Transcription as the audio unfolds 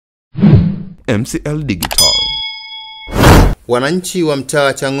MCL Digital. Wananchi wa mtaa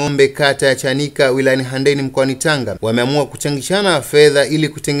wa Chang'ombe, kata ya Chanika, wilayani Handeni, mkoani Tanga, wameamua kuchangishana fedha ili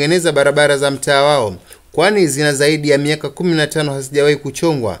kutengeneza barabara za mtaa wao, kwani zina zaidi ya miaka 15 hazijawahi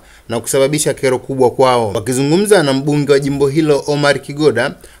kuchongwa na kusababisha kero kubwa kwao. Wakizungumza na mbunge wa jimbo hilo Omari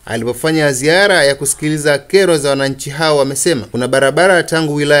Kigoda alipofanya ziara ya kusikiliza kero za wananchi hao, wamesema kuna barabara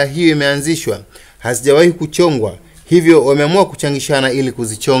tangu wilaya hiyo imeanzishwa hazijawahi kuchongwa, hivyo wameamua kuchangishana ili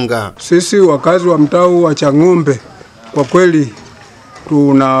kuzichonga. Sisi wakazi wa mtaa wa Chang'ombe kwa kweli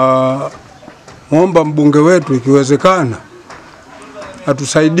tunaomba mbunge wetu ikiwezekana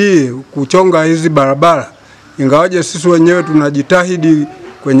atusaidie kuchonga hizi barabara, ingawaje sisi wenyewe tunajitahidi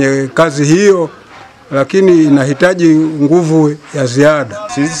kwenye kazi hiyo, lakini inahitaji nguvu ya ziada.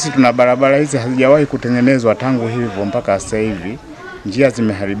 Sisi tuna barabara hizi hazijawahi kutengenezwa tangu hivyo mpaka sasa hivi. Njia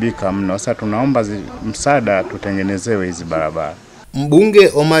zimeharibika mno. Sasa tunaomba msaada tutengenezewe hizi barabara.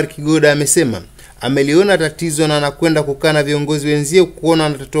 Mbunge Omari Kigoda amesema ameliona tatizo na anakwenda kukaa na viongozi wenzie kuona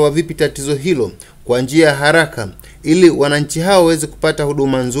wanatoa vipi tatizo hilo kwa njia ya haraka ili wananchi hao waweze kupata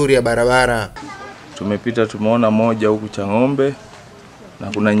huduma nzuri ya barabara. Tumepita tumeona moja huku Chang'ombe na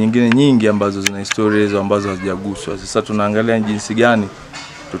kuna nyingine nyingi ambazo zina historia hizo ambazo hazijaguswa. Sasa tunaangalia jinsi gani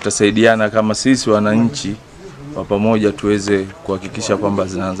tutasaidiana kama sisi wananchi kwa pamoja tuweze kuhakikisha kwamba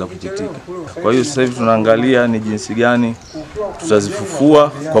zinaanza kujitika. Kwa hiyo sasa hivi tunaangalia ni jinsi gani tutazifufua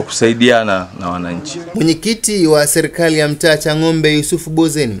kwa kusaidiana na wananchi. Mwenyekiti wa serikali ya mtaa Chang'ombe Yusufu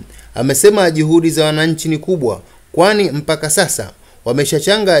Bozeni amesema juhudi za wananchi ni kubwa, kwani mpaka sasa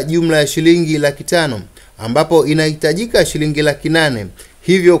wameshachanga jumla ya shilingi 500,000 ambapo inahitajika shilingi 800,000,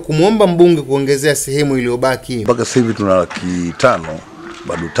 hivyo kumwomba mbunge kuongezea sehemu iliyobaki. Mpaka sasa hivi tuna 500,000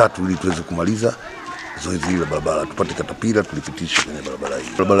 bado 3 ili tuweze kumaliza zoezi la barabara, tupate katapila tulipitisha kwenye barabara hii.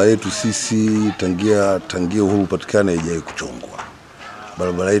 Barabara yetu sisi tangia uhuru patikana haijawahi kuchongwa.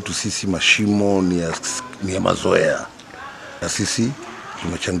 Barabara yetu sisi mashimo ni ya mazoea, na sisi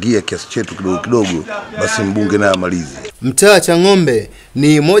tumechangia kiasi chetu kidogo, basi mbunge naye amalize. Mtaa Chang'ombe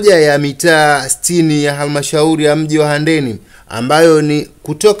ni moja ya mitaa 60 ya halmashauri ya mji wa Handeni, ambayo ni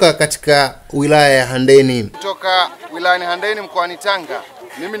kutoka katika wilaya ya Handeni. Kutoka wilayani Handeni mkoani Tanga,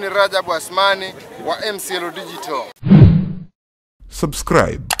 mimi ni Rajabu Asmani wa MCL Digital.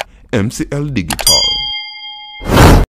 Subscribe MCL Digital.